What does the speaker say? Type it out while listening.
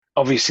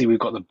Obviously, we've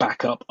got the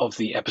backup of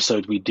the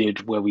episode we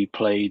did where we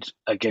played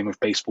a game of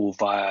baseball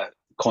via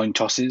coin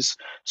tosses.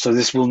 So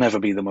this will never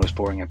be the most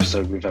boring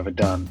episode we've ever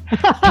done.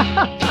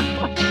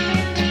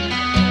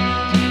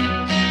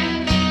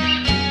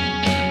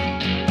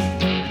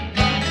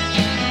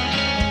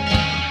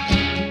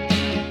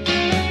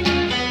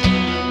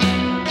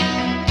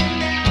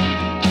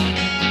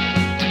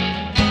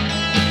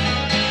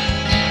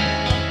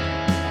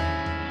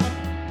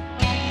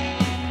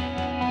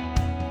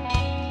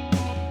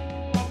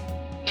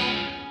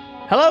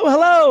 Hello,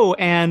 hello,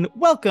 and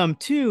welcome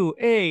to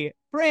a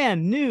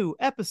brand new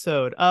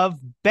episode of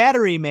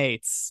Battery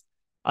Mates,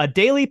 a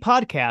daily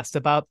podcast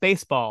about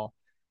baseball.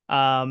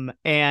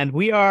 And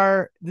we've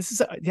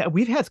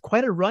had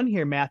quite a run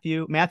here,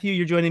 Matthew. Matthew,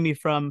 you're joining me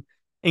from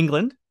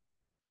England,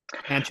 I'm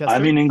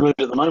Manchester. in England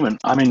at the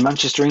moment. I'm in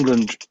Manchester,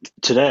 England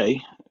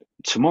today.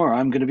 Tomorrow,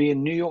 I'm going to be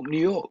in New York, New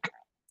York.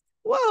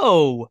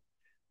 Whoa,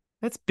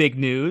 that's big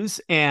news.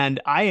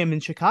 And I am in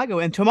Chicago,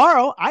 and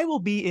tomorrow I will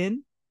be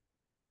in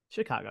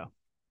Chicago,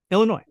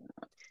 Illinois.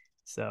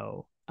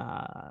 So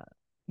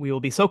we will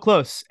be so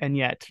close and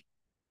yet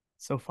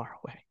so far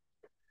away.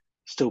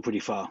 Still pretty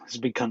far. It's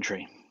a big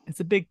country. It's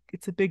a big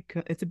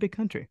country. It's a big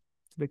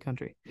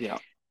country. Yeah.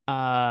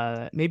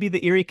 Maybe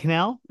the Erie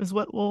Canal is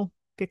what will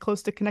get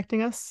close to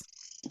connecting us.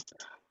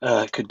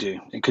 It could do.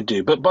 It could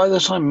do. But by the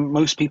time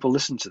most people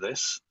listen to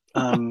this,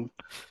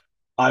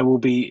 I will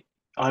be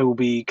I will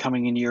be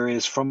coming in your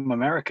ears from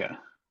America.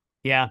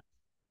 Yeah,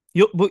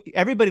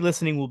 everybody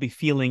listening will be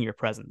feeling your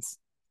presence.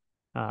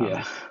 Yeah.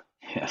 Um,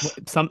 Yes.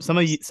 some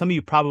of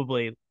you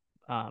probably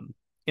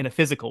in a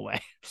physical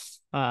way.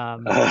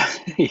 Um,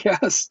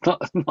 Yes.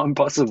 Not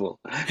impossible.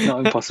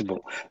 Not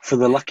impossible for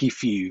the lucky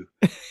few.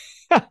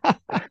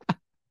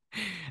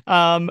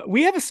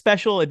 we have a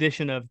special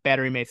edition of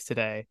Battery Mates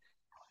today.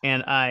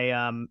 And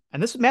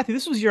this Matthew,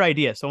 this was your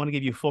idea, so I want to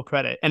give you full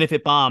credit. And if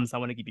it bombs, I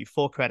want to give you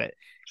full credit.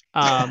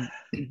 Um,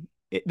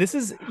 this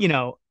is,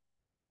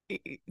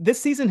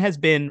 this season has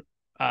been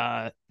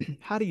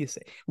how do you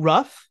say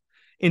rough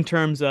in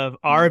terms of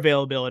our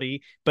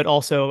availability, but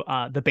also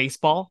the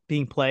baseball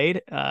being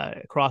played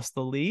across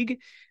the league.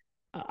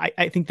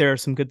 I think there are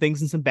some good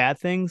things and some bad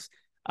things.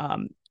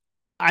 Um,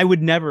 I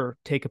would never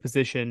take a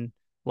position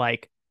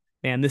like,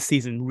 man, this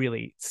season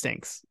really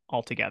stinks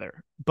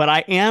altogether. But I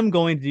am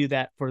going to do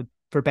that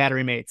for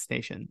Battery Mates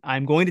Nation.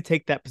 I'm going to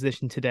take that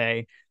position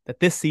today that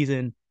this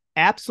season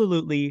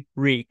absolutely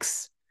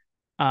reeks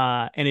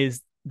and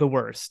is the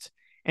worst.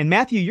 And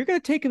Matthew, you're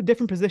going to take a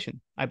different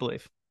position, I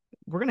believe.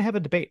 We're going to have a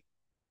debate.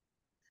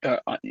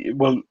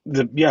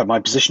 My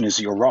position is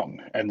you're wrong,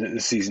 and that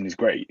this season is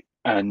great,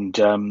 and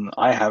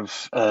I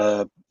have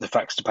the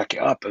facts to back it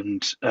up.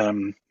 And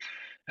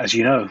as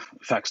you know,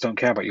 facts don't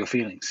care about your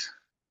feelings.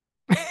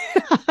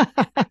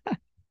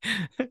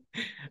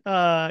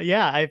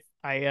 Yeah,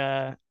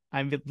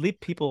 I believe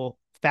people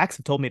facts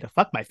have told me to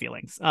fuck my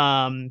feelings.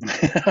 Which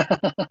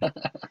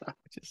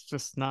is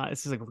just not.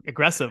 It's just like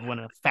aggressive when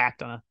a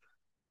fact on a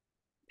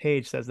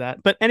page says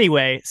that. But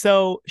anyway,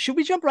 so should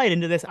we jump right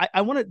into this?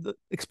 I want to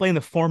explain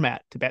the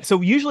format to bat.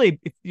 So usually,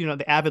 if,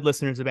 the avid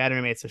listeners of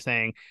Battery Mates are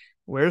saying,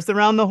 "Where's the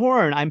round the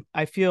horn?"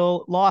 I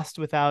feel lost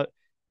without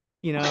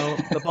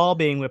the ball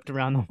being whipped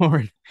around the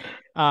horn.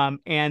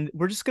 And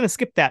we're just gonna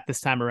skip that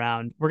this time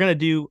around. We're gonna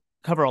do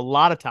cover a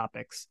lot of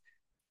topics,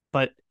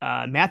 but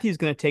Matthew's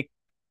gonna take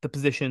the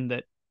position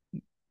that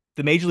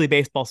the Major League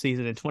Baseball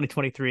season in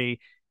 2023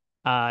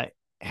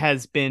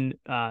 has been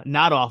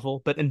not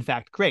awful, but in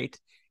fact great.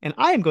 And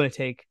I am going to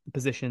take the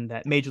position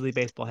that Major League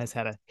Baseball has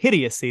had a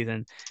hideous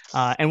season.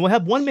 And we'll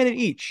have 1 minute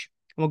each.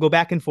 And we'll go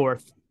back and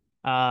forth.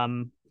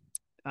 One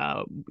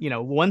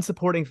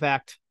supporting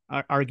fact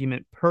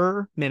argument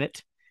per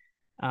minute.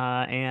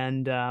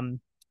 And I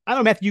don't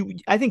know, Matthew,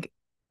 I think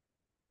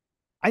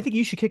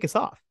you should kick us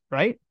off,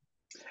 right?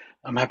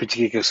 I'm happy to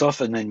kick us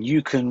off, and then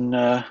you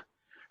can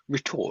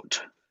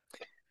retort.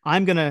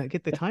 I'm gonna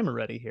get the timer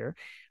ready here.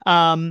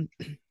 Um,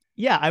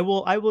 yeah, I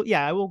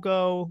will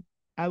go.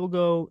 I will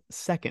go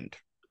second.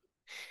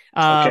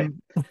 Okay.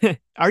 Um,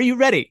 are you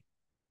ready?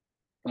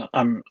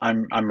 I'm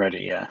ready.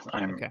 Yeah,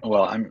 Okay.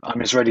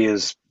 I'm as ready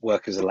as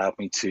work has allowed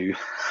me to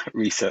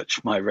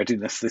research my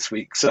readiness this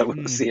week. So we'll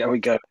Hmm. see how we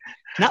go.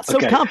 Not so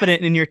Okay.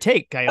 confident in your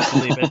take, I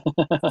believe it.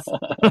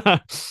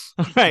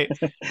 All right,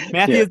 Yeah.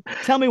 Matthew,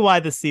 tell me why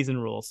this season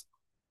rules.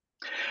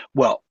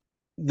 Well,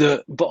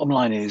 the bottom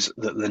line is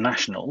that the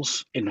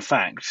Nationals, in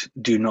fact,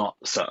 do not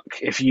suck.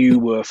 If you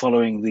were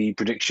following the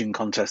prediction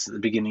contest at the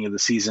beginning of the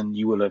season,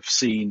 you will have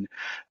seen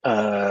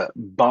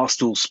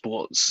Barstool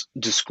Sports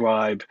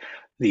describe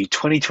the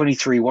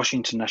 2023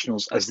 Washington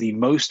Nationals as the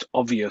most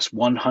obvious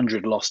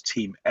 100 loss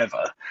team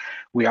ever.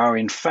 We are,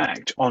 in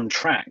fact, on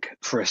track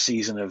for a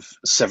season of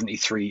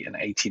 73 and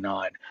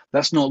 89.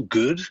 That's not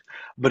good,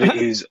 but it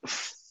is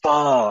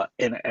far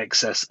in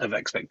excess of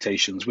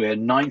expectations. We're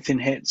ninth in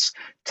hits,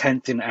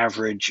 10th in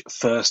average,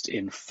 first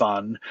in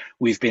fun.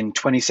 We've been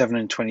 27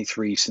 and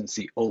 23 since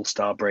the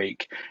All-Star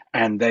break,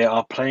 and they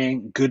are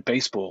playing good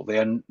baseball. They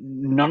are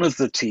none of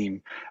the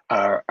team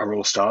are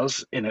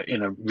All-Stars in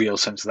a real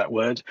sense of that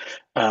word,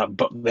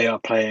 but they are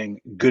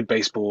playing good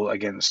baseball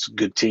against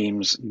good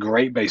teams,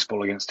 great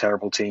baseball against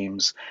terrible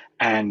teams,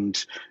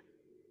 and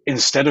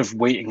instead of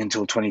waiting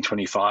until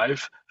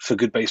 2025 for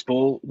good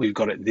baseball, we've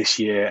got it this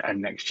year,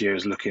 and next year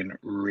is looking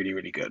really,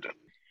 really good.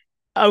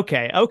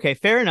 Okay,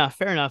 fair enough,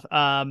 fair enough.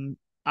 I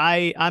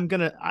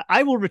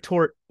will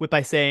retort with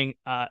by saying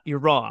you're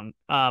wrong.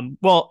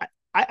 Well,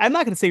 I'm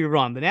not gonna say you're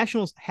wrong. The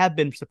Nationals have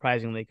been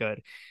surprisingly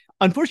good.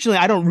 Unfortunately,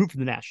 I don't root for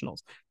the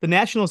Nationals. The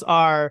Nationals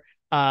are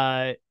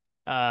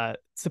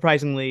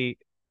surprisingly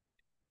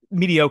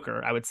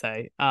mediocre, I would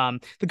say.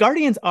 The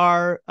Guardians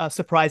are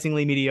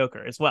surprisingly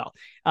mediocre as well.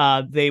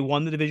 They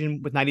won the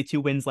division with 92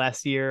 wins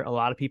last year. A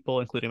lot of people,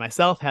 including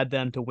myself, had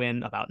them to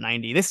win about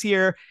 90 this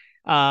year.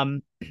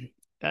 Um,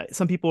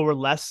 some people were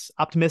less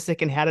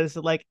optimistic and had us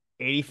at like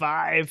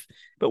 85,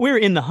 but we were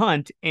in the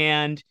hunt.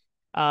 And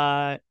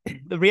the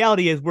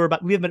reality is we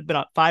have been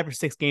about 5 or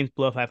 6 games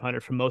below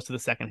 500 for most of the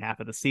second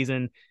half of the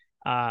season.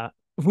 Uh,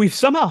 we've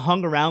somehow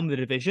hung around the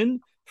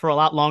division for a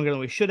lot longer than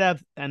we should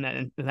have,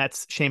 and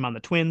that's shame on the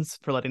Twins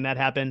for letting that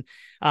happen.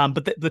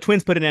 But the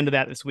Twins put an end to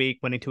that this week,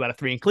 winning 2 out of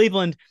 3 in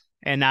Cleveland,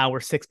 and now we're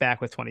 6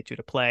 back with 22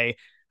 to play.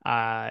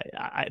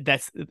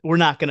 We're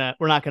not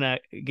gonna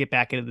get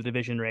back into the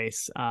division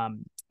race.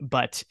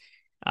 But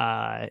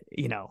I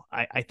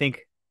think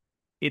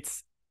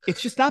it's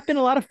just not been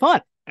a lot of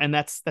fun, and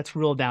that's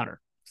real downer.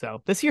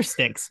 So this year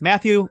stinks.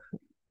 Matthew,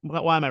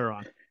 why am I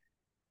wrong?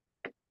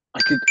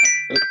 I could.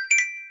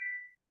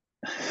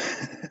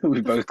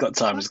 We've both got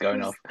timers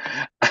going off.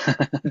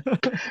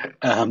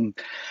 um,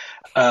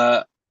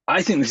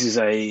 I think this is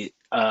a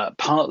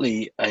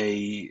partly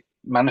a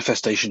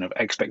manifestation of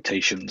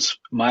expectations.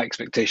 My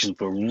expectations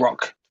were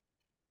rock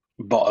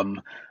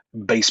bottom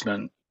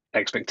basement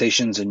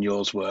expectations, and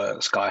yours were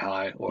sky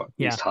high or at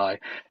Yeah. least high,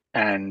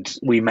 and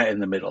we met in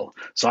the middle.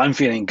 So I'm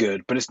feeling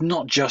good, but it's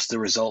not just the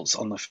results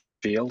on the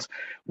field.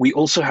 We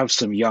also have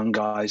some young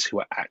guys who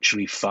are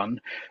actually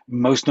fun,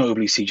 most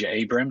notably CJ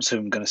Abrams, who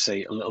I'm going to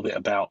say a little bit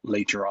about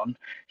later on.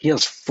 He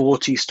has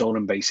 40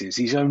 stolen bases.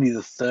 He's only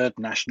the third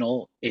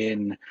national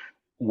in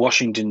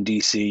Washington,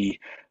 D.C.,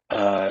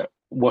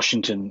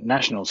 Washington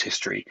Nationals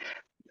history,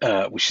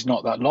 which is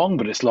not that long,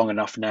 but it's long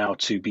enough now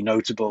to be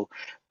notable,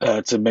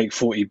 to make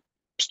 40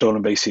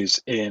 stolen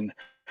bases in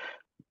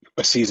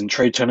a season.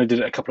 Trade Turner did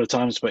it a couple of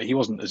times, but he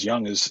wasn't as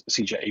young as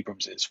CJ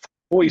Abrams is.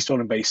 40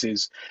 stolen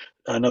bases,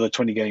 another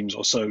 20 games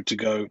or so to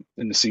go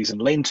in the season.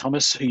 Lane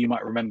Thomas, who you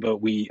might remember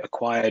we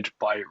acquired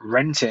by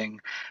renting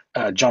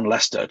John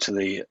Lester to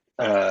the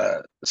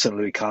St.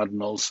 Louis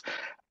Cardinals,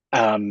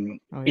 Oh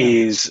yeah.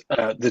 is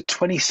the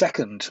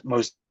 22nd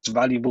most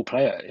valuable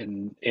player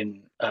in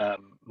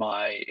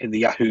the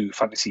Yahoo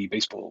Fantasy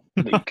Baseball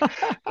League,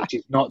 which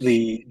is not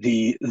the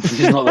this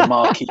is not the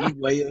marquee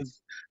way of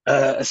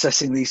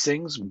assessing these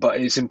things, but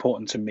it's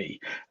important to me,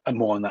 and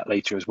more on that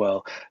later as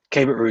well.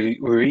 Keibert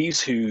Ruiz,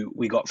 who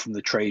we got from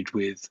the trade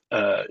with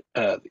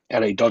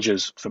LA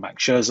Dodgers for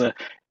Max Scherzer,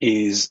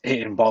 is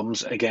hitting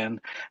bombs again.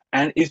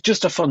 And it's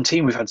just a fun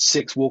team. We've had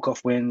 6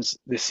 walk-off wins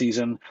this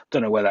season.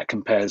 Don't know where that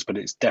compares, but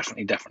it's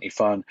definitely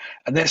fun.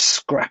 And they're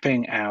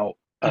scrapping out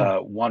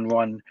Mm.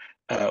 one-run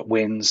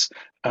wins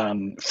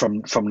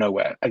from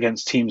nowhere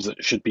against teams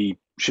that should be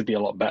a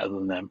lot better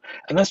than them.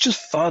 And that's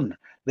just fun.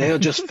 They are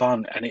just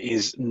fun, and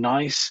it's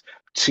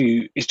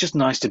just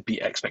nice to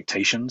beat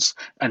expectations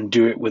and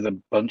do it with a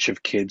bunch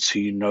of kids who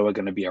you know are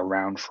going to be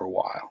around for a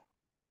while.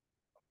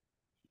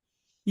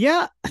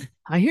 Yeah,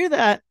 I hear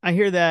that. I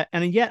hear that,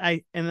 and yet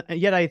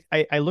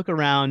I look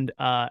around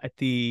at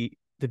the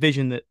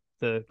division that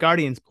the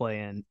Guardians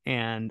play in,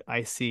 and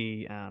I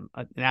see an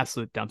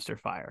absolute dumpster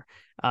fire.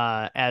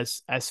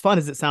 As fun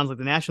as it sounds like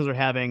the Nationals are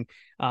having,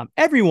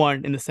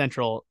 everyone in the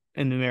Central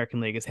in the American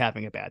League is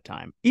having a bad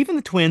time. Even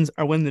the Twins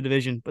are winning the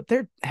division, but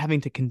they're having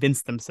to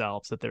convince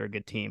themselves that they're a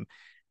good team.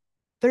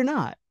 They're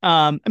not.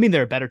 I mean,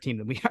 they're a better team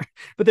than we are,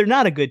 but they're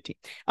not a good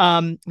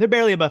team. They're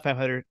barely above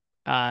 500,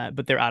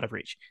 but they're out of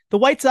reach. The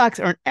White Sox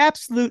are an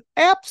absolute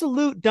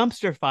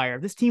dumpster fire.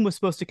 This team was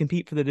supposed to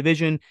compete for the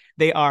division.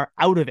 They are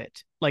out of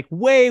it, like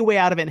way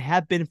out of it, and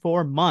have been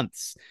for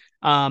months.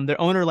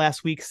 Their owner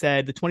last week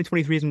said the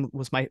 2023 season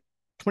was my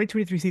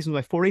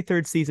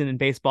 43rd season in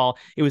baseball.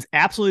 It was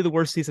absolutely the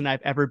worst season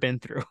I've ever been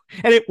through.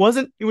 And it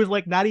wasn't, it was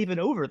like not even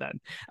over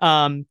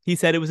then. He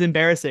said it was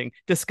embarrassing,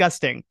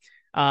 disgusting.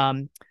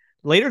 Um,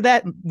 Later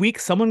that week,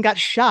 someone got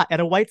shot at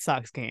a White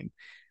Sox game.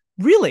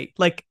 Really?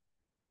 Like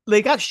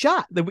they got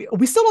shot.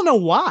 We still don't know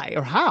why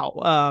or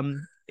how.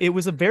 It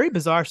was a very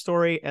bizarre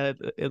story. At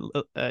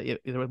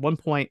one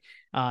point,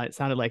 it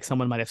sounded like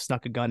someone might have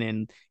snuck a gun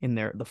in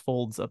the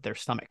folds of their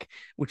stomach,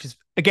 which is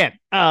again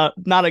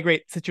not a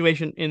great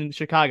situation in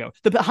Chicago.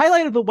 The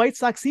highlight of the White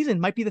Sox season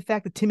might be the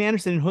fact that Tim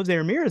Anderson and Jose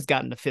Ramirez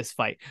got in a fist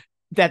fight.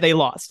 that they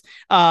lost.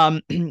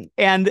 And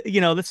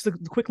let's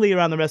look quickly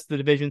around the rest of the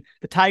division.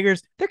 The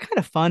Tigers, they're kind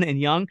of fun and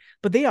young,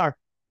 but they are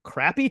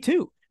crappy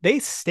too. They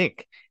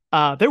stink.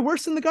 They're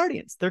worse than the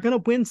Guardians. They're going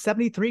to win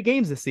 73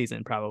 games this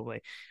season,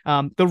 probably.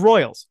 The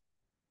Royals,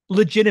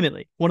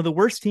 legitimately one of the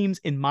worst teams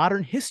in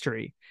modern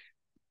history,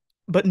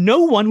 but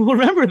no one will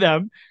remember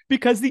them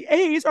because the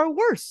A's are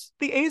worse.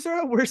 The A's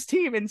are a worse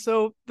team. And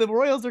so the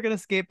Royals are going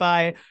to skate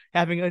by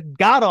having a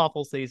god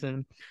awful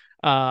season.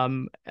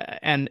 And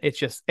it's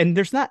just, and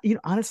there's not,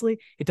 honestly,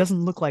 it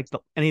doesn't look like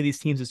any of these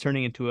teams is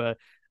turning into a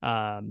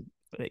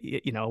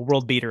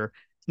world beater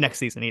next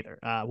season either.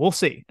 We'll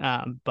see.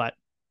 But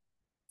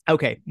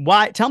okay,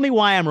 tell me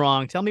why I'm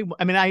wrong. Tell me,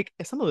 I mean,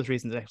 some of those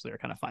reasons actually are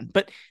kind of fun,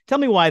 but tell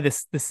me why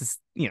this is,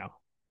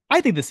 I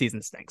think the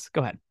season stinks.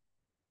 Go ahead.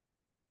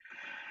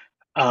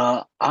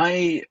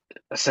 I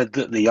said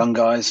that the young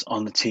guys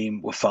on the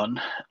team were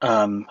fun,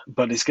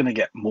 but it's going to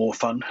get more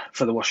fun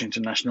for the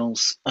Washington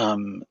Nationals.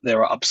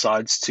 There are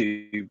upsides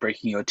to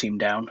breaking your team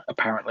down.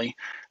 Apparently,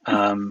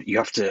 you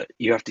have to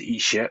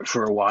eat shit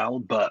for a while,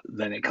 but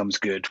then it comes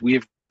good.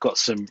 We've got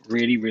some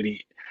really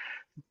really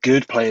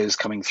good players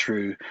coming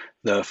through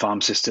the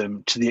farm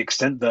system to the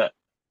extent that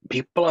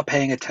people are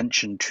paying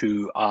attention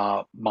to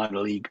our minor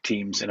league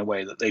teams in a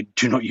way that they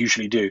do not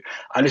usually do.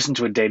 I listen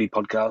to a daily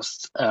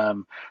podcast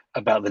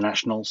about the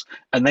Nationals,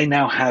 and they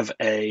now have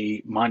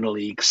a minor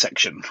league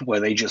section where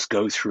they just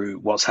go through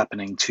what's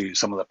happening to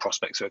some of the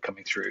prospects who are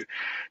coming through.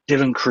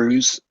 Dylan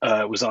Cruz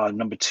was our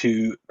number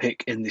 2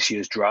 pick in this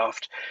year's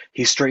draft.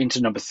 He's straight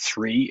into number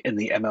 3 in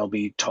the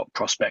MLB top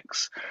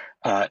prospects.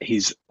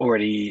 He's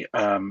already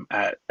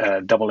at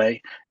Double A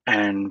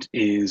and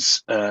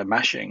is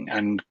mashing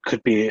and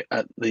could be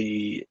at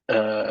the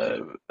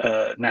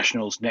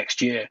Nationals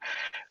next year.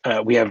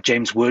 We have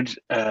James Wood,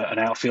 an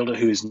outfielder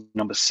who is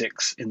number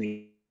 6 in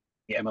the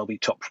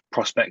MLB top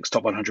prospects,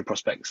 top 100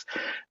 prospects,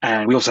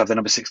 and we also have the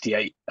number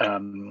 68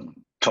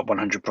 top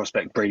 100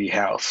 prospect Brady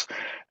House.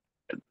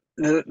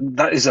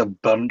 That is a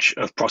bunch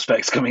of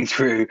prospects coming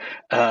through.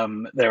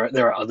 There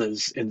are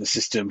others in the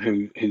system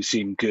who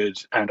seem good,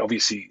 and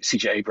obviously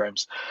CJ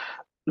Abrams,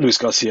 Luis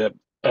Garcia,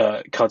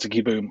 Carter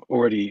Kieboom are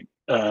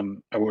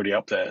already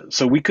up there.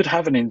 So we could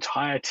have an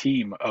entire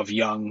team of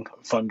young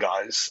fun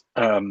guys,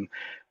 and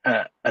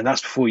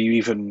that's before you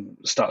even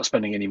start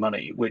spending any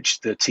money, which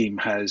the team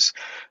has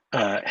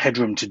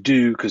headroom to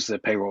do because the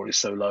payroll is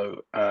so low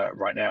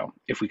right now.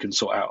 If we can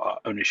sort out our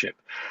ownership,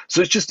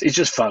 so it's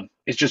just fun.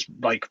 It's just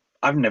like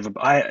I've never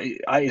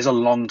it's a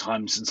long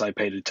time since I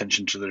paid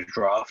attention to the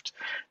draft,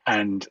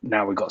 and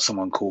now we've got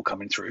someone cool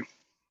coming through.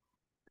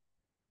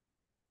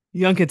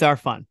 Young kids are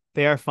fun.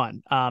 They are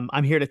fun.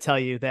 I'm here to tell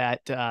you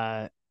that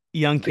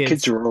young The kids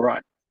kids. are all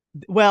right.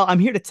 Well, I'm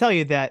here to tell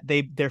you that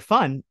they're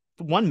fun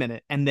 1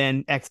 minute, and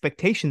then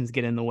expectations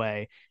get in the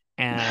way.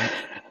 And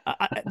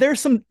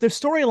there's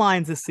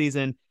storylines this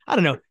season. I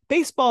don't know,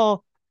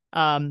 baseball.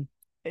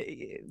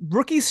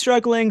 Rookies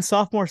struggling,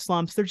 sophomore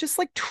slumps. They're just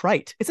like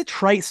trite. It's a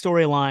trite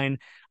storyline.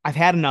 I've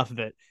had enough of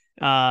it.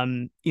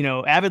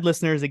 Avid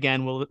listeners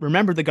again will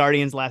remember the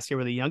Guardians last year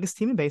were the youngest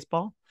team in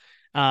baseball.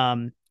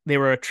 They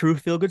were a true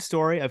feel good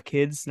story of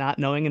kids not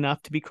knowing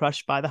enough to be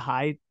crushed by the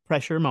high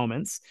pressure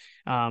moments.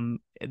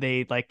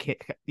 They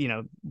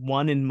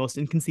won in most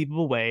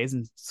inconceivable ways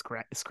and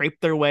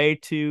scraped their way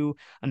to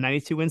a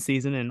 92 win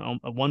season and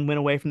a 1 win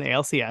away from the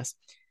ALCS.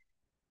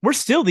 We're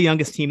still the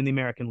youngest team in the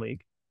American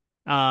League.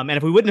 And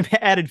if we wouldn't have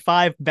added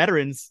 5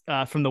 veterans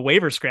from the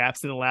waiver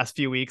scraps in the last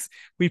few weeks,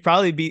 we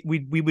would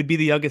be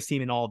the youngest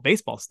team in all of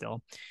baseball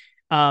still.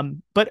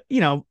 But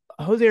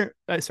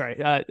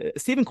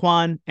Stephen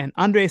Kwan and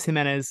Andres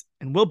Jimenez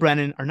and Will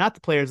Brennan are not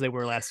the players they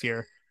were last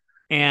year,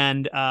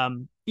 and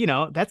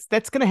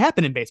that's going to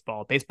happen in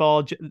baseball.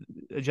 Baseball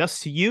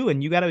adjusts to you,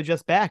 and you got to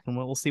adjust back, and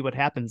we'll see what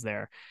happens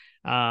there.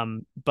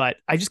 But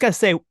I just got to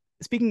say,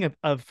 speaking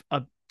of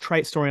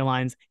trite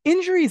storylines,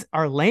 injuries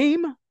are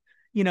lame.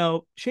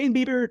 Shane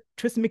Bieber,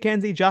 Tristan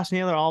McKenzie, Josh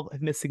Naylor all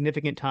have missed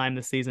significant time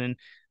this season.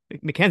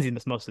 McKenzie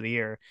missed most of the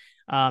year.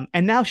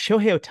 And now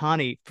Shohei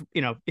Ohtani,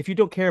 if you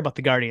don't care about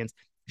the Guardians,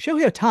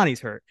 Shohei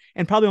Ohtani's hurt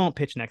and probably won't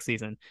pitch next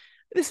season.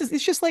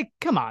 It's just like,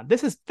 come on,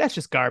 that's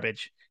just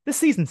garbage. This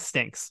season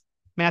stinks.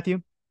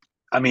 Matthew?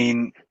 I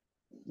mean,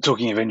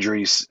 talking of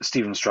injuries,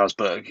 Steven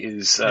Strasburg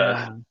is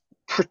Yeah.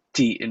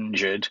 pretty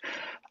injured,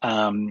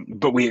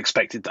 but we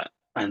expected that.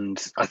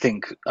 And I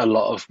think a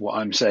lot of what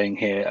I'm saying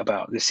here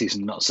about this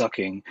season not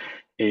sucking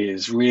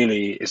is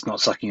really it's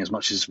not sucking as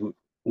much as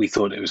we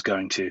thought it was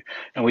going to.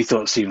 And we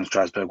thought Steven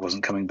Strasburg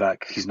wasn't coming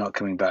back. He's not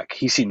coming back.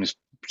 He seems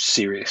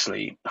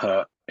seriously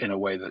hurt in a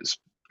way that's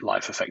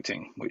life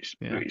affecting, which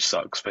Yeah. really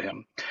sucks for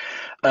him.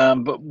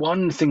 But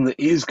one thing that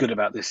is good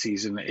about this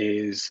season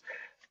is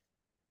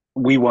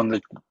we won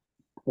the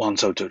Juan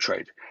Soto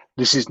trade.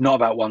 This is not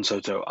about Juan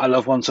Soto. I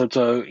love Juan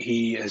Soto.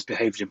 He has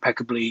behaved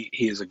impeccably.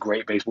 He is a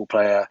great baseball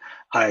player.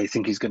 I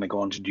think he's going to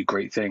go on to do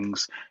great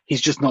things. He's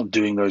just not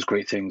doing those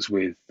great things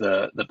with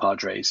the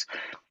Padres.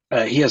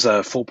 He has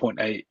a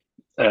 4.8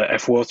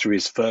 F4 through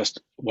his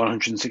first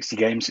 160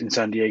 games in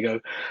San Diego.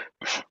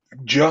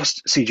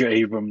 Just CJ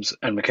Abrams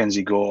and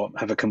Mackenzie Gore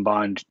have a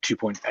combined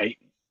 2.8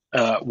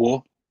 WAR,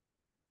 Okay.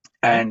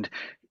 and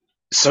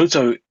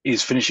Soto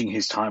is finishing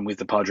his time with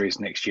the Padres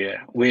next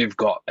year. We've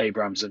got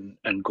Abrams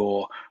and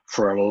Gore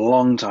for a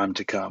long time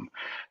to come.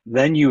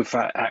 Then you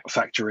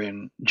factor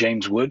in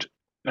James Wood,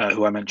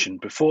 who I mentioned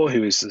before,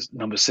 who is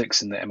number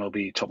 6 in the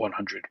MLB top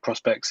 100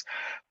 prospects,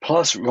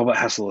 plus Robert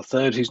Hassel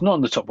III, who's not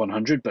in the top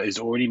 100 but has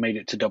already made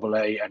it to Double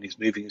A and is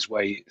moving his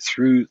way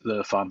through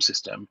the farm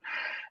system.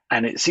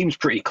 And it seems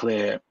pretty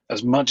clear,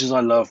 as much as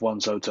I love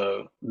Juan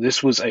Soto,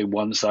 this was a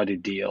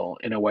one-sided deal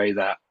in a way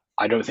that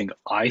I don't think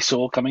I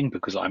saw coming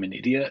because I'm an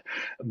idiot,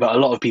 but a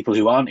lot of people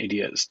who aren't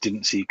idiots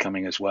didn't see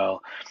coming as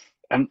well.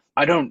 And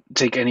I don't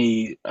take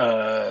any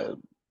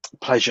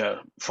pleasure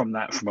from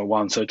that from a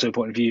Juan Soto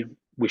point of view.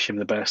 Wish him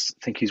the best.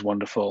 Think he's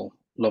wonderful.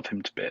 Love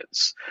him to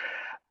bits.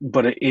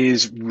 But it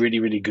is really,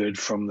 really good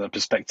from the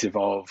perspective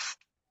of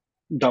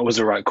that was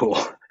the right call.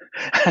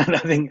 And I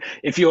think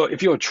if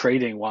you're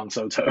trading Juan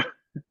Soto,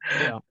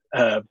 Yeah.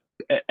 uh,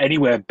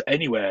 anywhere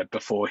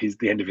before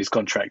the end of his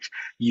contract,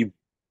 you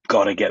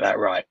got to get that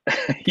right.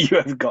 You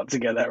have got to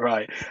get that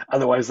right.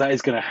 Otherwise, that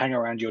is going to hang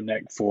around your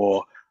neck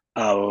for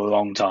a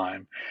long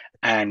time.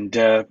 And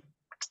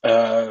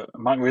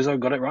Mike Rizzo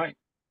got it right.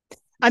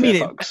 I Fair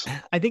mean, fucks.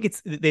 I think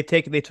they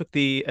took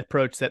the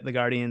approach that the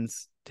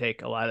Guardians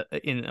take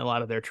in a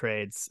lot of their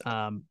trades,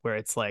 where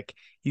it's like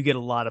you get a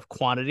lot of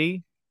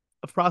quantity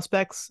of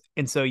prospects,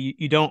 and so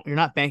you're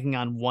not banking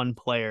on one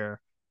player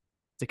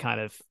to kind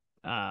of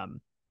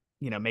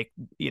make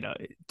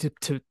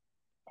to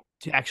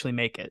actually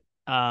make it.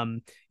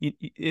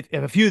 If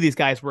a few of these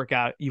guys work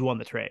out, you won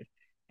the trade,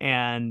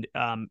 and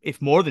if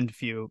more than a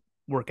few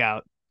work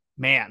out,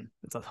 man,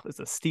 it's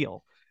a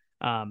steal.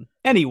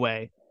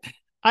 Anyway,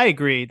 I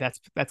agree. That's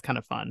kind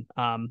of fun.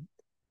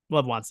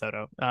 Love Juan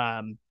Soto.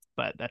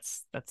 But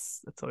that's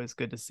always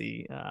good to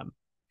see.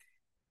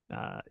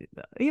 Uh,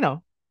 you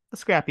know, a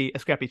scrappy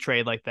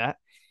trade like that.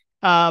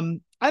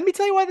 Let me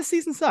tell you why the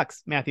season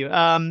sucks, Matthew.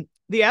 The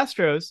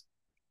Astros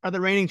are the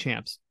reigning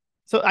champs,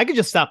 so I could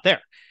just stop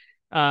there.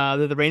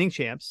 They're the reigning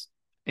champs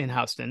in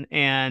Houston,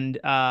 and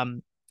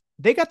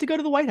they got to go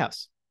to the White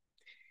House,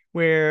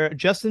 where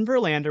Justin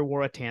Verlander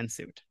wore a tan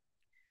suit,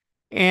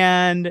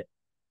 and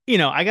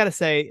I got to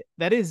say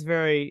that is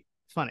very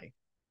funny.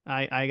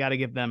 I got to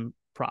give them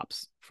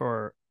props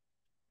for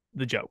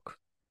the joke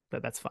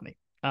that's funny.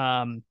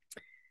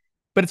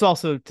 But it's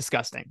also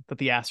disgusting that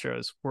the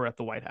Astros were at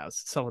the White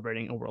House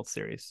celebrating a World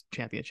Series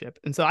championship.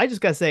 And so I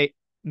just got to say,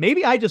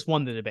 maybe I just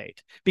won the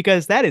debate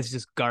because that is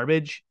just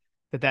garbage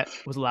that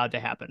was allowed to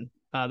happen.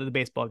 That the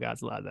baseball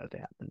gods allowed that to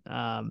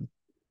happen.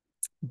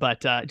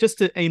 But just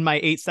in my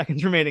 8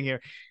 seconds remaining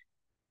here,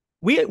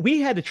 we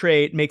had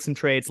to make some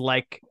trades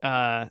like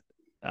not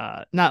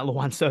the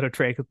Juan Soto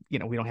trade. We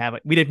don't have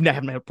it. We didn't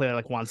have a player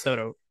like Juan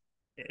Soto,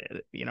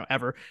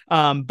 ever.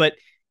 But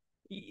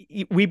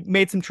we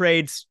made some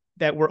trades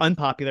that were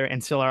unpopular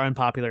and still are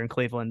unpopular in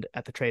Cleveland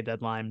at the trade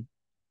deadline,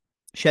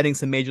 shedding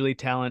some major league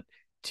talent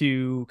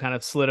to kind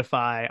of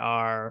solidify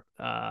our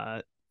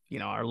our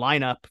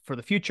lineup for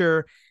the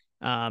future.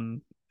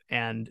 And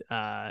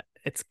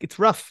it's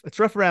rough. It's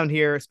rough around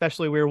here,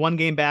 especially we were 1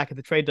 game back at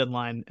the trade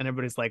deadline, and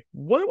everybody's like,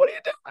 "What are you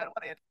doing?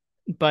 What are you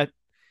doing?" But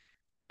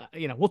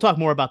we'll talk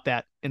more about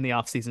that in the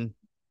off season,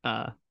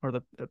 or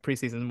the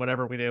preseason,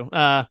 whatever we do.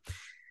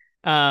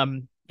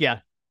 Yeah,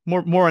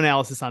 more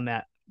analysis on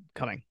that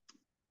coming.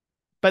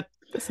 But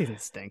this season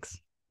stinks.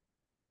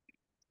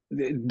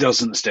 It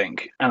doesn't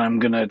stink, and I'm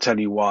going to tell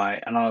you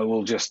why. And I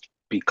will just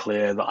be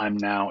clear that I'm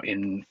now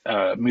in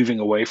moving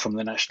away from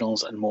the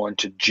Nationals and more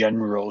into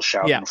general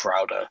Yeah.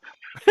 Schadenfreude.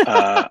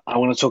 I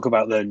want to talk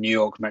about the New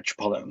York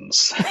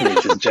Metropolitans,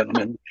 ladies and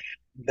gentlemen.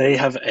 They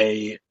have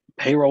a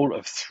payroll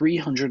of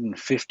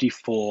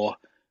 $354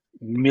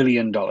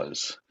 million.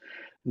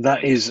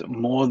 That is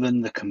more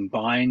than the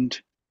combined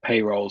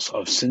payrolls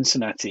of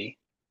Cincinnati,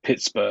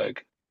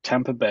 Pittsburgh,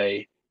 Tampa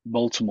Bay,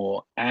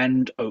 Baltimore,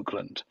 and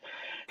Oakland.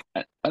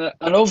 And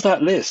of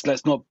that list,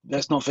 let's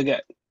not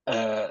forget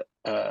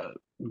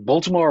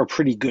Baltimore are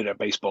pretty good at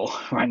baseball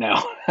right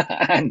now,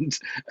 and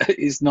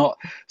it's not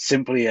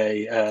simply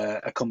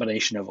a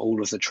combination of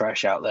all of the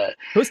trash out there.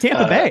 So is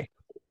Tampa Uh, Bay.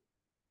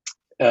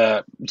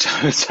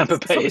 Tampa So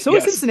Bay, so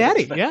is yes,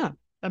 Cincinnati. Yeah.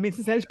 I mean,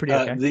 Cincinnati's pretty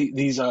okay.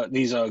 these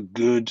are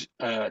good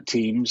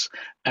teams,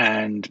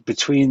 and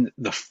between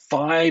the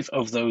five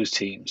of those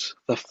teams,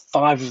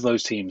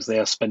 they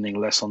are spending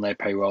less on their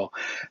payroll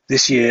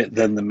this year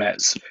than the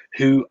Mets,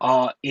 who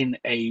are in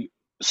a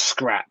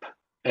scrap,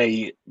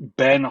 a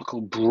bare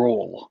knuckle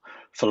brawl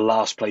for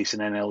last place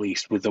in NL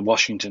East with the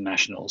Washington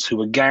Nationals,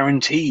 who are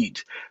guaranteed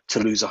to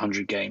lose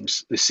 100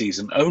 games this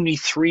season. Only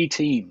 3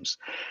 teams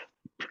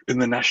in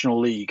the National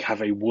League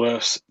have a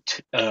worse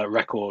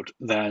record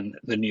than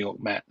the New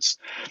York Mets.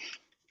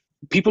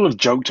 People have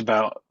joked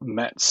about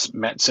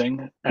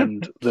Metsing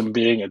and them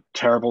being a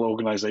terrible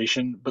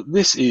organization, but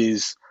this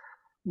is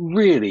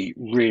really,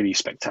 really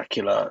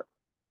spectacular.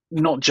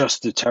 not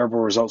just the terrible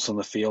results on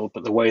the field,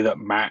 but the way that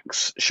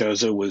Max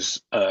Scherzer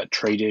was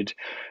traded,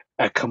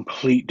 a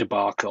complete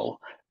debacle,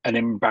 an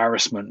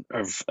embarrassment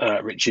of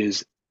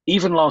riches.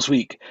 Even last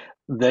week,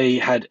 they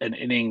had an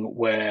inning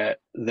where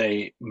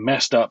they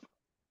messed up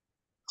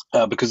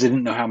because they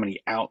didn't know how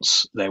many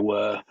outs there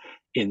were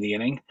in the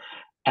inning.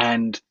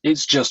 And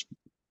it's just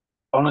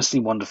honestly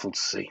wonderful to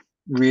see.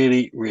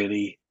 Really,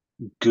 really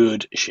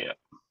good shit.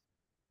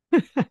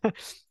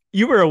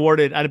 You were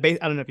awarded I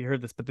don't know if you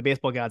heard this, but the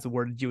baseball gods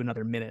awarded you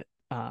another minute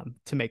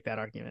to make that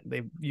argument.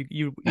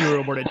 You were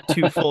awarded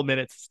 2 full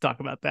minutes to talk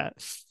about that.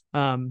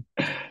 Um,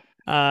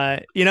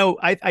 I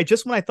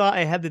just when I thought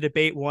I had the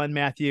debate won,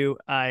 Matthew,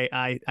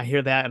 I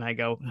hear that and I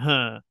go,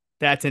 huh,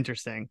 that's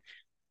interesting.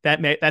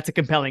 That's a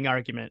compelling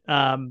argument.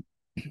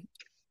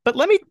 But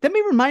let me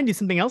remind you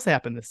something else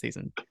happened this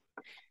season.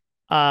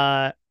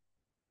 Uh,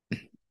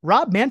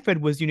 Rob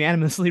Manfred was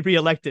unanimously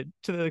reelected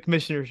to the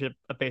commissionership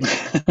of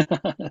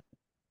baseball.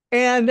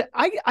 And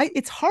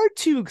it's hard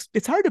to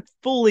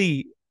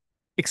fully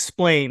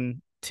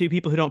explain to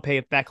people who don't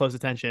pay that close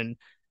attention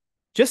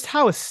just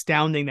how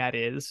astounding that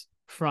is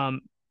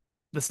from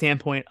the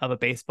standpoint of a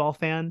baseball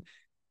fan.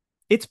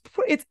 It's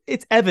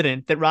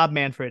evident that Rob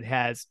Manfred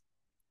has,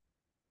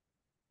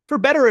 for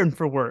better and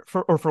for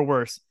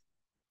worse,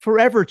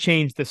 forever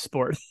changed this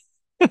sport.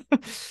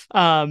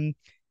 um,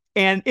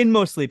 and in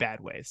mostly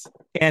bad ways,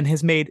 and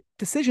has made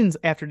decisions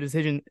after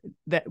decision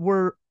that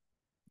were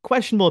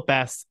questionable at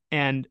best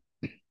and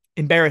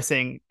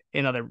embarrassing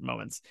in other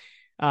moments.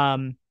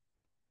 Um,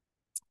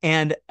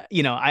 and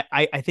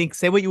I think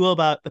say what you will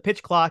about the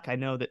pitch clock. I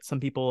know that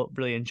some people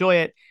really enjoy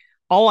it.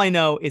 All I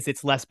know is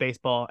it's less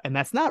baseball, and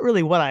that's not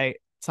really what I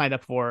signed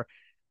up for.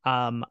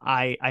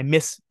 I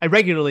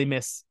regularly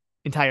miss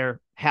entire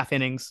half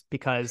innings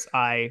because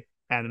I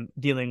am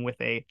dealing with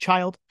a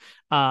child,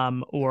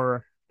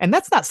 and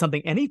that's not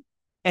something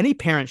any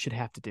parent should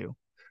have to do.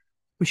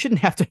 We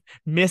shouldn't have to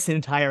miss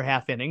entire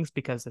half innings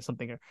because of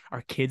something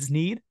our kids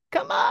need.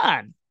 Come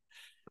on.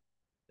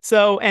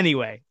 So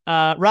anyway,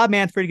 Rob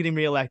Manfred getting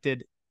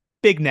reelected,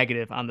 big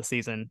negative on the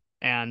season,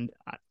 and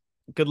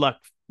good luck.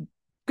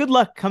 Good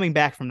luck coming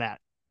back from that.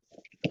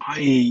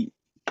 I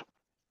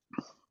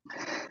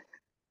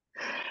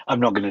I'm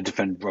not going to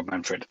defend Rob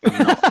Manfred.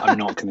 I'm not. I'm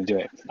not going to do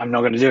it. I'm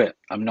not going to do it.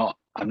 I'm not.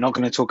 I'm not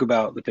going to talk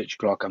about the pitch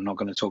clock. I'm not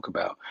going to talk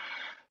about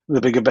the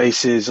bigger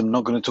bases. I'm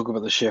not going to talk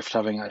about the shift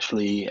having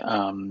actually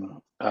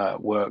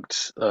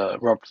worked.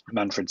 Rob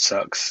Manfred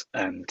sucks,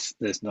 and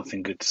there's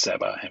nothing good to say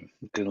about him.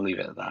 I'm going to leave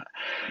it at that.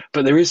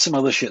 But there is some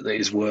other shit that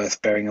is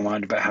worth bearing in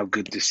mind about how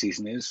good this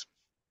season is.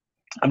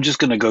 I'm just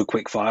going to go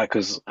quick fire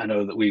because I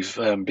know that we've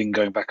been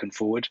going back and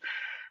forward.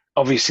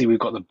 Obviously, we've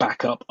got the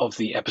backup of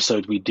the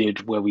episode we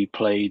did where we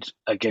played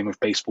a game of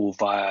baseball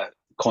via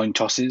coin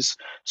tosses.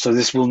 So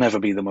this will never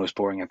be the most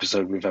boring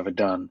episode we've ever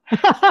done.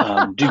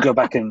 Do go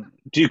back and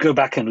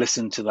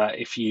listen to that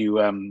if you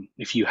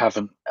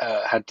haven't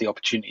had the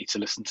opportunity to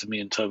listen to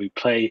me and Toby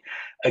play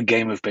a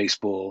game of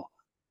baseball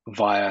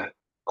via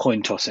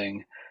coin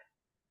tossing,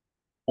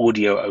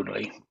 audio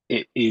only.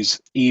 It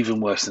is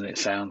even worse than it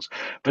sounds.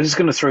 But it's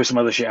going to throw some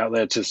other shit out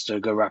there just to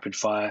go rapid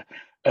fire.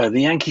 The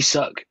Yankees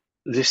suck.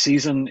 This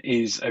season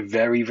is a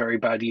very, very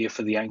bad year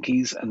for the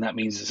Yankees, and that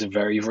means it's a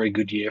very, very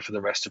good year for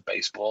the rest of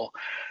baseball.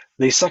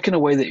 They suck in a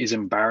way that is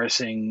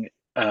embarrassing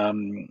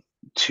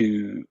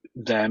to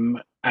them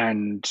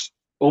and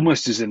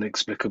almost as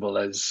inexplicable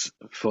as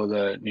for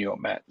the New York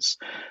Mets.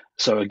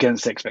 So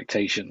against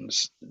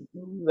expectations,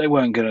 they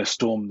weren't going to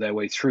storm their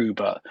way through,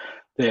 but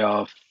they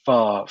are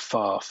far,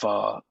 far,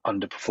 far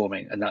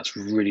underperforming, and that's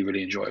really,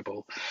 really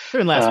enjoyable.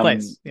 They're in last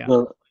place. Yeah.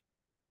 The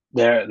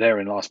they're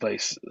in last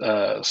place,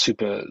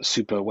 super,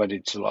 super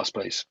wedded to last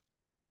place.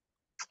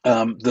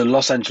 The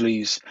Los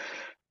Angeles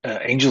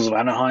Angels of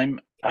Anaheim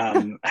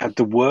had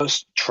the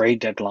worst trade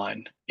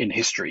deadline in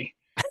history.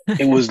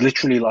 It was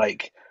literally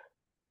like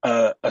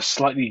a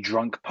slightly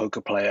drunk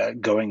poker player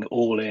going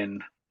all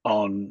in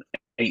on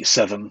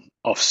 8-7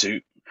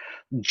 offsuit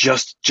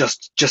just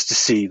to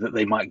see that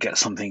they might get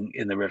something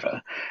in the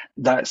river.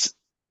 That's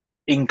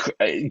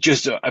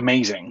just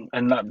amazing,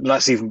 and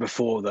that's even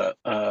before that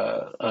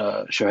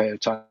Shohei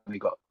Ohtani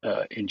got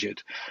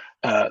injured.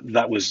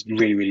 That was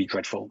really, really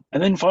dreadful.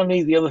 And then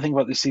finally, the other thing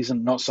about this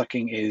season not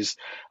sucking is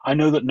I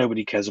know that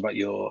nobody cares about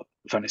your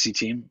fantasy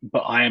team, but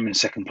I am in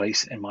second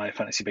place in my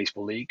fantasy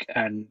baseball league,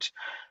 and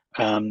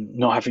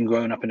not having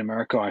grown up in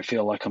America, I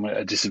feel like I'm at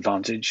a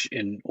disadvantage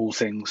in all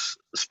things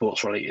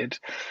sports related,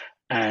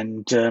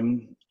 and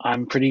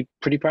I'm pretty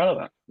proud of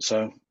that.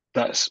 So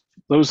that's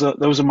those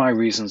are my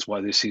reasons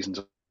why this season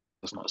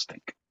does not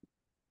stink.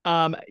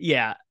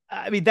 Yeah.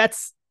 I mean,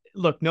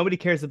 look, nobody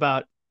cares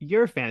about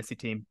your fantasy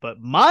team,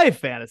 but my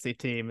fantasy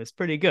team is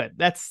pretty good.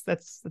 That's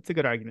a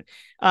good argument.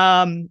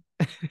 I'm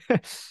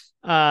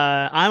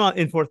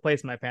in fourth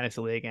place in my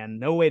fantasy league and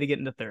no way to get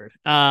into third.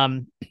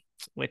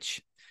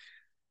 Which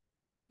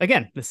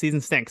again, the season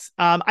stinks.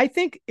 I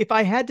think if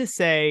I had to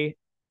say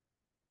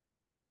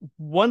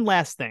one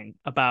last thing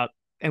about,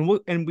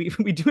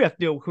 we do have to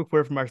do a quick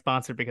word from our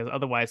sponsor because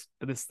otherwise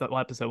this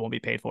episode won't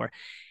be paid for.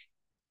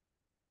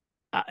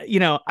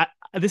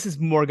 this is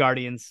more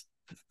Guardians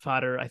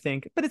fodder, I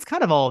think, but it's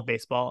kind of all of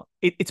baseball.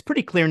 It's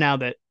pretty clear now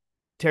that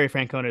Terry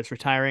Francona is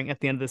retiring at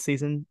the end of the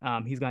season.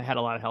 He's had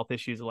a lot of health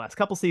issues the last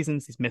couple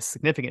seasons. He's missed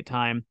significant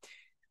time.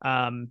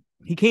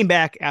 He came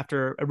back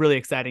after a really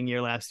exciting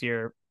year last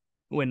year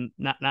when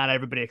not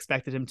everybody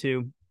expected him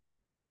to.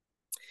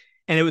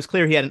 And it was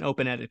clear he had an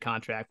open-ended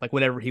contract, like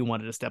whatever he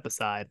wanted to step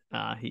aside,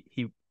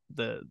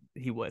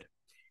 he would.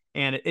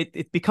 And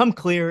it's become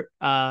clear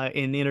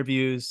in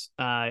interviews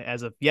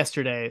as of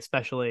yesterday,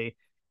 especially.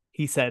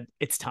 He said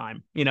it's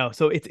time,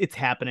 so it's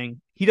happening.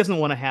 He doesn't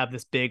want to have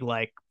this big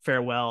like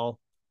farewell,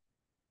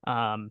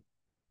 um,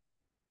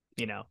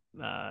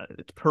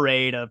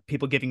 parade of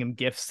people giving him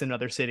gifts in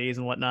other cities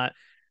and whatnot,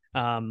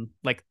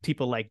 like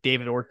people like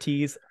David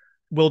Ortiz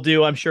will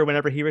do, I'm sure,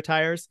 whenever he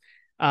retires.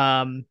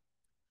 Um,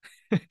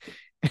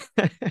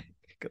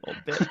 Good old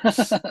bit.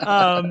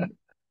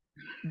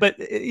 But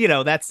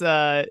that's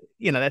that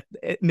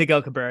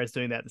Miguel Cabrera is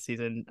doing that this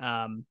season.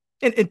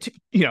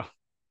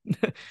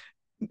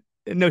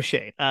 No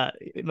shade.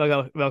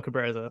 Miguel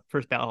Cabrera is a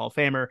first ballot Hall of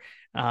Famer.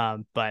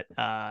 But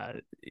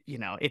I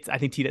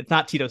think it's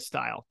not Tito's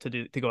style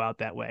to go out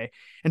that way.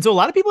 And so a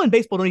lot of people in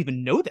baseball don't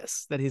even know that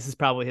this is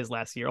probably his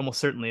last year, almost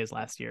certainly his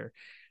last year.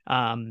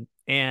 But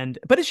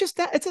it's just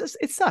that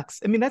it sucks.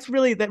 I mean, that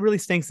really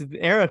stinks.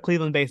 The era of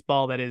Cleveland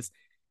baseball that is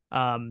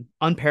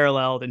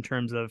unparalleled in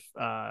terms of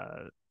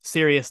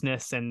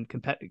seriousness and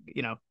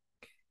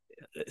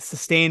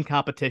sustained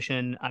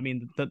competition. I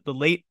mean, the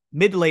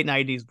mid to late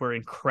 90s were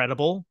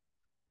incredible,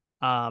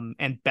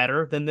 and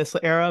better than this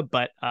era.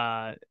 But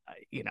I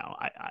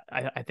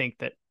think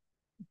that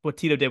what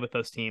Tito did with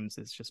those teams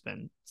has just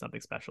been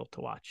something special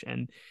to watch.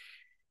 And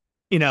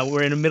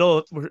we're in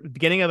we're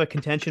beginning of a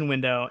contention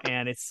window,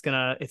 and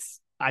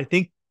I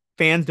think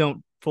fans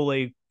aren't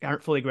fully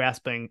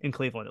grasping, in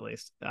Cleveland at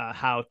least,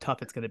 how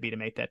tough it's going to be to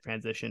make that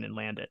transition and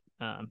land it.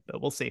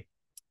 But we'll see.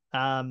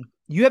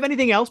 You have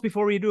anything else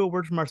before we do a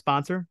word from our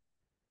sponsor?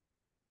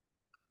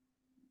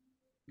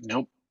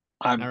 Nope.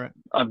 All right.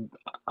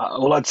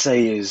 All I'd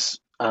say is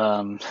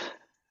that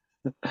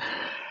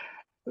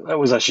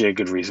was actually a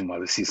good reason why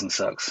the season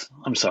sucks.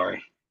 I'm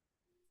sorry.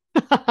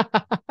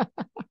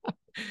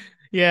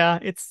 Yeah,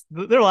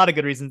 there are a lot of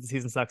good reasons the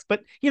season sucks,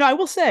 but I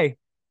will say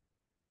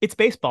it's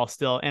baseball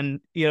still,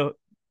 and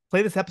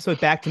play this episode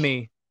back to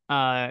me,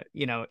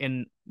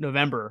 in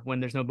November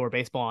when there's no more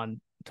baseball on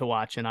to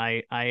watch, and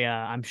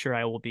I'm sure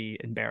I will be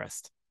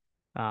embarrassed,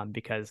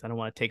 because I don't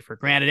want to take for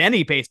granted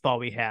any baseball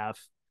we have.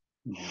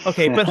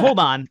 Okay, but hold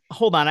on.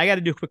 I got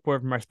to do a quick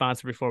word from our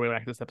sponsor before we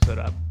wrap this episode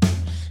up.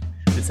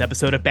 This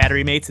episode of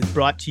Battery Mates is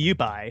brought to you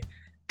by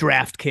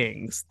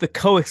DraftKings, the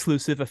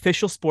co-exclusive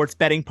official sports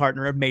betting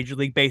partner of Major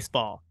League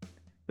Baseball.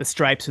 The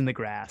stripes in the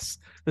grass,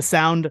 the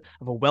sound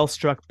of a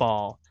well-struck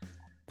ball,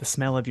 the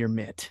smell of your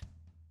mitt,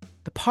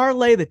 the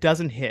parlay that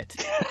doesn't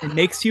hit and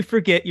makes you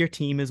forget your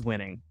team is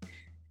winning.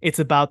 It's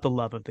about the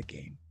love of the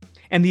game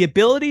and the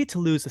ability to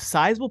lose a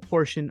sizable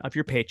portion of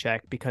your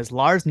paycheck because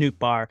Lars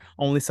Nootbaar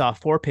only saw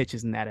 4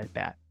 pitches in that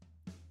at-bat.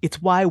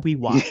 It's why we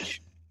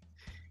watch.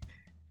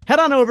 Head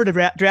on over to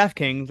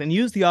DraftKings and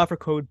use the offer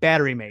code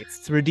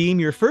BatteryMates to redeem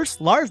your first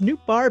Lars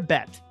Nootbaar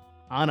bet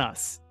on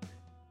us.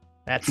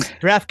 That's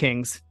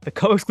DraftKings, the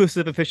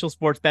co-exclusive official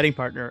sports betting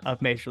partner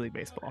of Major League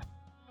Baseball.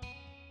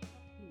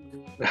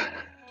 Yeah.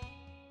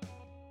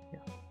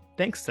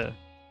 Thanks to...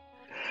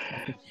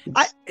 Can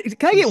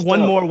I get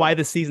one more why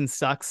the season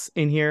sucks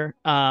in here?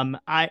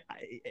 I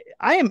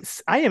am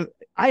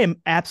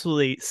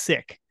absolutely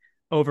sick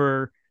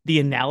over the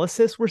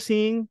analysis we're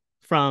seeing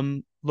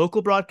from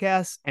local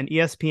broadcasts and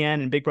ESPN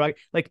and big broad,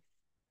 like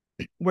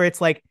where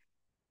it's like,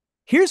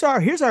 here's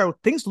our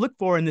things to look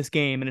for in this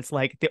game, and it's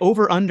like the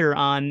over under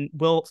on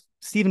will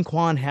Stephen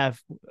Kwan have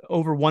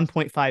over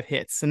 1.5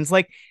 hits, and it's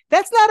like,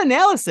 that's not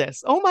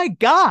analysis. Oh my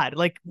god,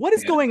 like what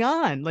is going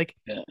on? Like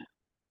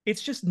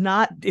it's just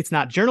it's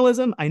not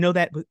journalism. I know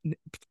that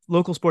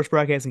local sports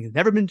broadcasting has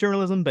never been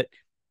journalism, but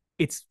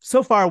it's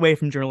so far away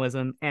from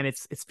journalism, and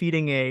it's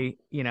feeding an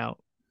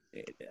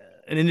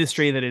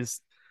industry that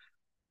is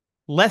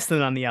less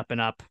than on the up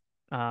and up,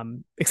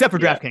 except for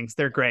DraftKings.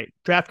 They're great.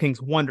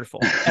 DraftKings,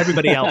 wonderful.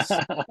 Everybody else,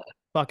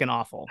 fucking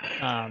awful.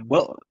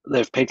 Well,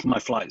 they've paid for my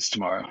flights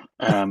tomorrow,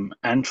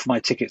 and for my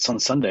tickets on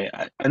Sunday.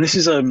 And this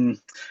is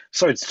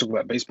sorry to talk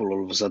about baseball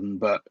all of a sudden,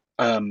 but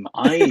I'm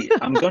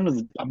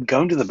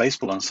going to the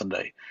baseball on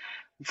Sunday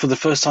for the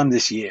first time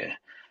this year,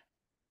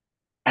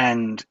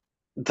 and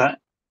that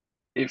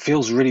it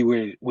feels really,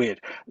 really weird.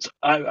 So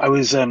I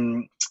was at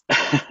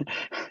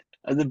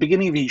the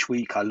beginning of each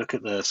week, I look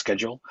at the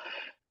schedule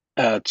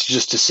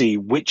just to see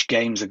which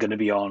games are going to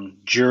be on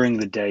during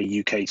the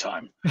day UK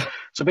time.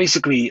 So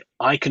basically,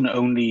 I can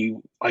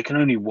only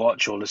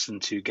watch or listen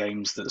to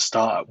games that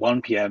start at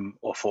 1 p.m.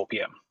 or 4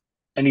 p.m.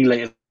 Any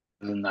later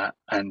than that,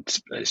 and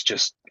it's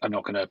just I'm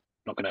not gonna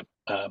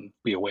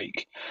be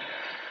awake.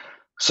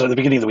 So at the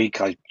beginning of the week,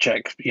 I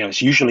check.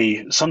 It's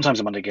usually sometimes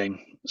a Monday game,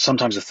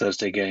 sometimes a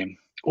Thursday game,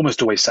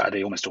 almost always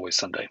Saturday, almost always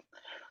Sunday.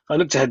 I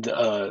looked ahead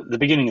the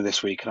beginning of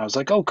this week, and I was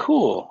like, "Oh,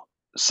 cool!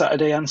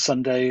 Saturday and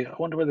Sunday. I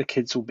wonder where the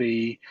kids will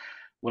be.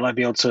 Will I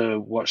be able to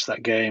watch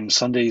that game?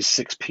 Sunday's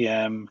 6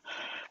 p.m.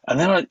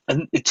 And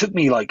it took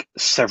me like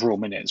several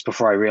minutes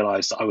before I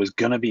realized I was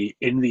gonna be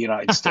in the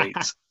United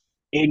States,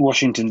 in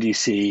Washington,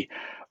 D.C.,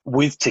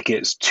 with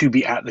tickets to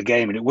be at the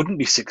game. And it wouldn't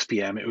be 6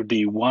 p.m., it would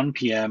be 1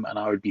 p.m., and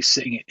I would be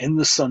sitting in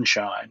the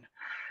sunshine,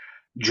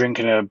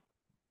 drinking a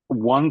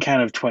one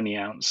can of 20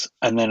 ounce,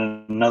 and then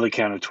another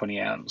can of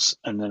 20 ounce,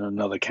 and then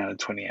another can of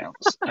 20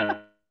 ounce. And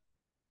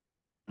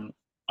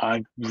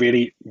I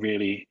really,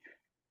 really,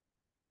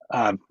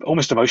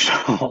 almost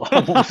emotional.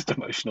 I'm almost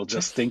emotional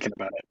just thinking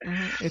about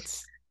it.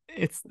 It's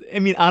I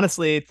mean,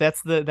 honestly,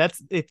 that's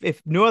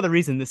if no other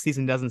reason this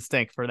season doesn't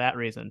stink for that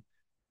reason.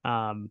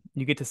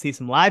 You get to see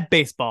some live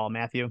baseball,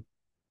 Matthew.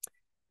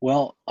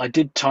 Well, I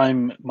did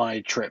time my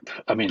trip.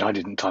 I mean, I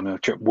didn't time my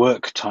trip.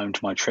 Work timed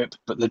my trip,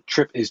 but the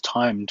trip is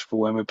timed for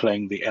when we're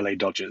playing the LA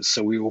Dodgers.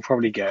 So we will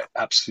probably get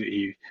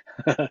absolutely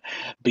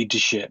beat to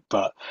shit.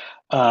 But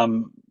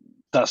um,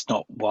 that's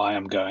not why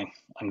I'm going.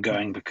 I'm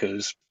going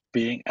because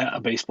being at a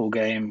baseball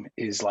game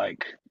is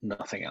like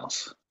nothing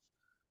else.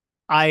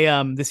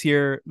 I this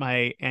year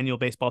my annual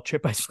baseball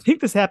trip, I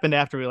think this happened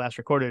after we last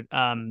recorded,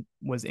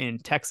 was in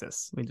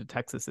Texas. We went to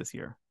Texas this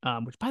year.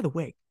 Which by the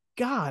way,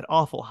 god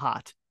awful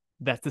hot.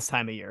 That's this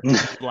time of year in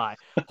July.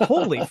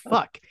 Holy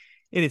fuck.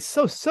 It is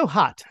so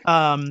hot.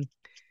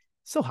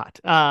 So hot.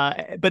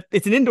 But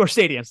it's an indoor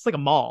stadium. It's like a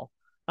mall.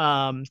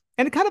 And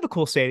kind of a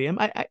cool stadium.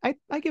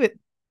 I give it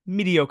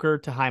mediocre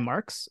to high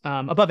marks,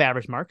 above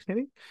average marks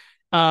maybe.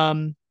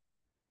 Um,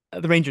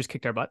 the Rangers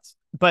kicked our butts,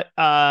 but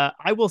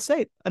I will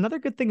say another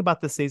good thing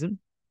about this season,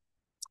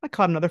 I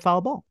caught another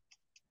foul ball,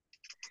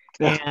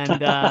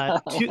 and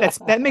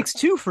that makes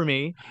two for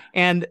me.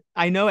 And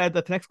I know at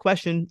the next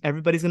question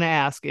everybody's going to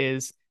ask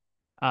is,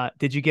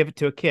 did you give it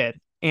to a kid?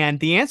 And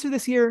the answer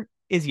this year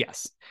is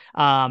yes.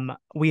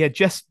 We had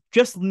just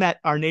met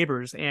our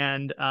neighbors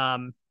and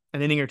an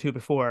inning or two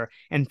before,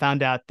 and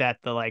found out that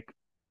the like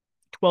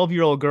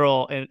 12-year-old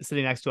girl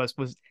sitting next to us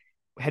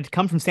had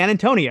come from San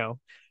Antonio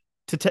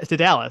to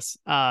Dallas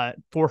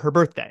for her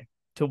birthday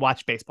to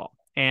watch baseball.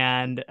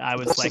 And I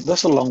was like,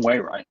 that's a long way,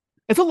 right?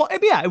 it's a long,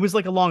 yeah, it was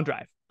like a long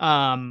drive.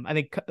 I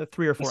think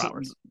 3 or 4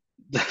 hours.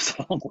 That's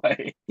a long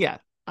way. Yeah.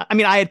 I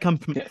mean, I had come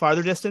from Yeah.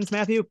 farther distance,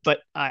 Matthew,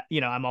 but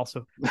I'm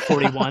also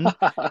 41.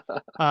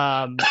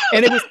 And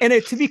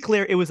to be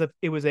clear, it was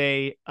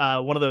a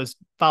one of those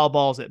foul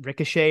balls that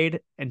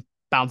ricocheted and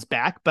bounced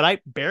back, but I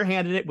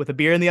barehanded it with a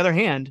beer in the other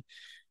hand.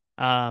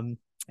 And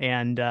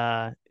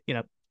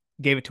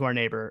gave it to our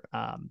neighbor,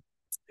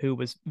 who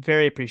was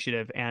very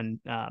appreciative. And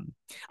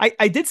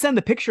I did send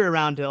the picture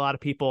around to a lot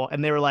of people,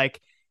 and they were like,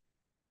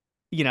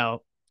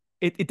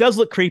 it does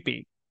look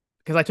creepy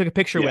because I took a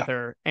picture Yeah. with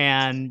her,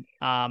 and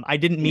I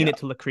didn't mean Yeah. it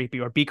to look creepy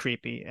or be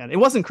creepy, and it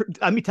wasn't.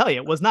 Let me tell you,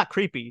 it was not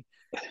creepy.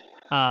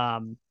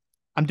 I'm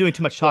doing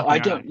too much Well,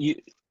 talking, aren't I?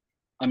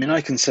 I mean,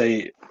 I can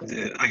say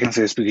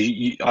this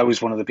because I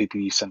was one of the people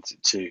you sent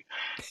it to,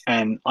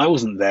 and I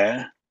wasn't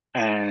there,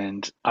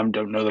 and I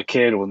don't know the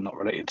kid or not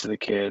related to the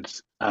kid.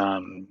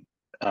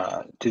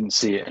 Didn't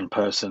see it in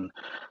person,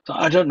 so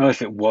I don't know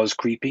if it was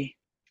creepy.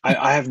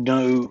 I have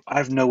no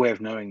way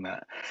of knowing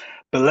that.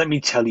 But let me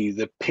tell you,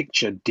 the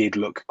picture did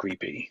look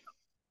creepy.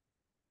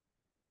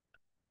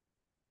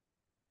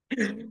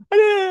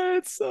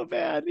 It's so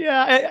bad.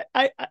 Yeah,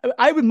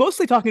 I was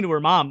mostly talking to her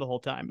mom the whole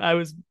time. I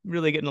was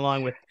really getting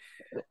along with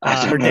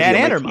I her don't know if dad you're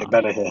and her making it mom.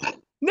 better here.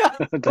 No,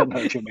 I don't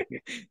know if you're making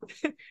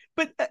it.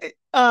 but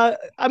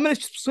I'm going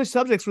to switch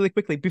subjects really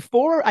quickly.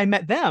 Before I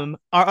met them,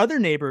 our other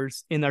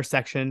neighbors in our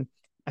section,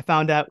 I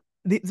found out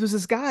there was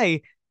this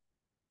guy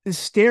is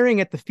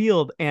staring at the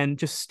field and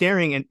just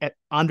staring at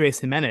Andres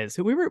Jimenez.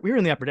 We were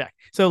in the upper deck,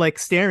 so like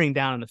staring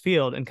down in the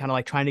field and kind of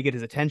like trying to get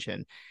his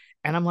attention.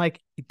 And I'm like,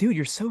 dude,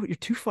 you're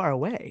too far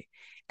away.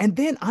 And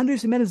then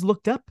Andres Jimenez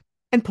looked up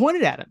and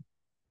pointed at him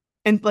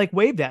and like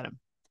waved at him.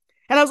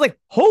 And I was like,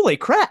 holy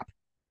crap.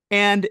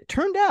 And it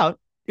turned out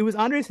it was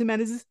Andres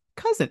Jimenez's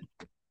cousin.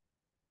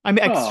 I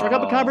mean, I struck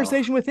up a Oh,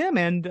 conversation with him,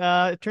 and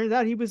it turns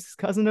out he was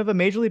cousin of a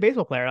Major League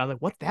Baseball player. And I was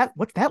like,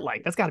 What's that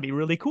like? That's got to be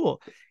really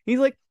cool. He's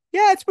like,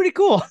 yeah, it's pretty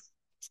cool.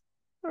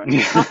 All right.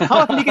 How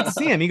often do you get to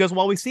see him? He goes,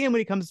 well, we see him when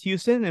he comes to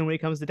Houston and when he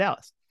comes to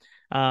Dallas.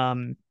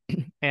 Um,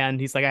 and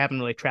he's like, I haven't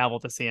really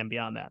traveled to see him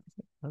beyond that.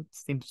 That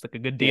seems like a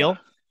good yeah, deal.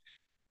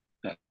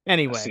 that, that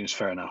Anyway, seems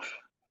fair enough.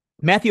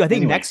 Matthew, I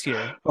think Anyway, next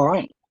year all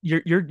right.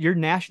 your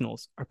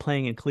Nationals are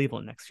playing in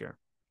Cleveland next year,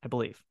 I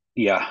believe.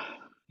 Yeah,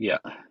 yeah.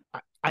 I,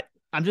 I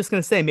I'm just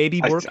gonna say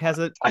maybe I work th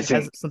I has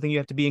think something you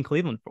have to be in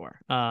Cleveland for.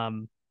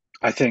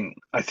 I think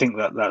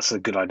that that's a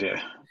good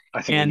idea.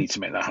 I think we And need to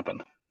make that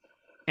happen.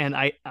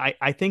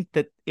 I think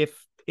that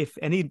if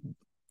any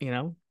you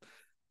know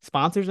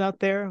sponsors out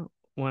there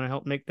want to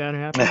help make that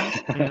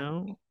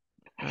happen,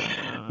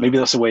 Maybe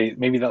uh, that's a way.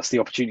 Maybe that's the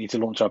opportunity to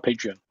launch our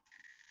Patreon.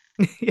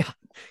 yeah,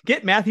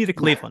 get Matthew to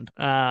Cleveland.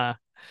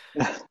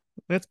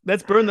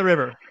 Let's burn the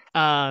river.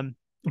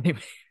 Anyway,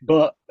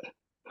 But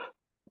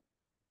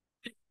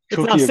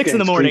it's now talking of six in getting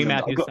the to morning, Cleveland,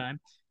 Matthew's time.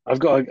 I've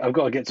got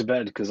to get to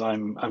bed because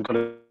I'm I've got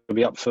to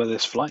be up for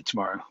this flight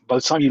tomorrow. By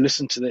the time you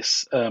listen to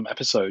this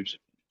episode,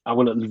 I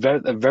will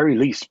at the very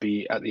least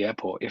be at the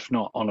airport, if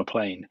not on a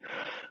plane.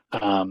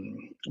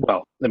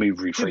 Well, let me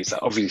rephrase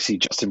that. Obviously,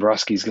 Justin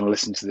Boraski is going to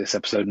listen to this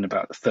episode in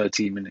about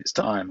 13 minutes'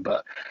 time,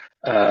 but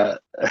uh,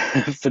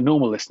 for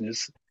normal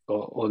listeners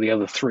or the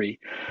other three,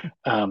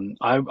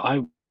 I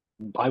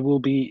will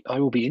be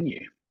in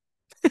you.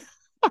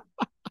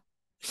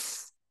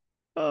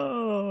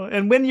 Oh,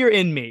 and when you're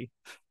in me,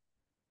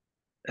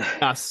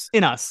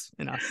 in us.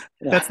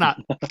 That's not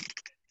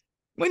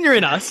when you're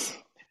in us.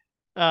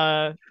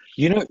 Uh,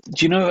 You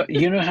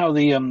know how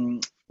the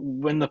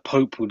when the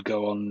Pope would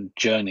go on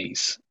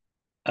journeys,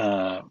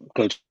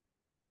 go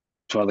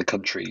to other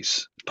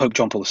countries. Pope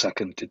John Paul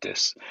II did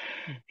this.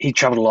 He'd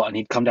travel a lot and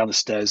he'd come down the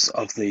stairs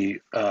of the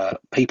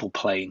papal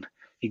plane.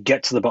 He'd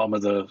get to the bottom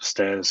of the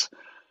stairs,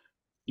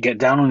 get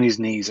down on his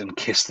knees and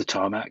kiss the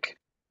tarmac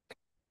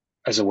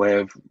as a way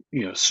of,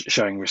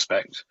 showing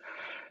respect.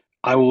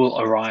 I will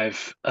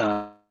arrive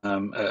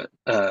at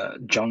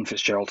John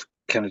Fitzgerald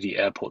Kennedy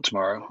Airport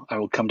tomorrow. I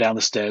will come down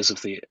the stairs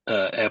of the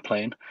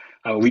airplane.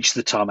 I will reach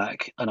the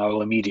tarmac and I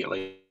will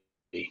immediately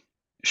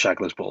shag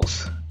those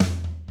balls.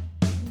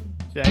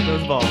 Jack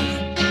those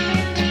balls.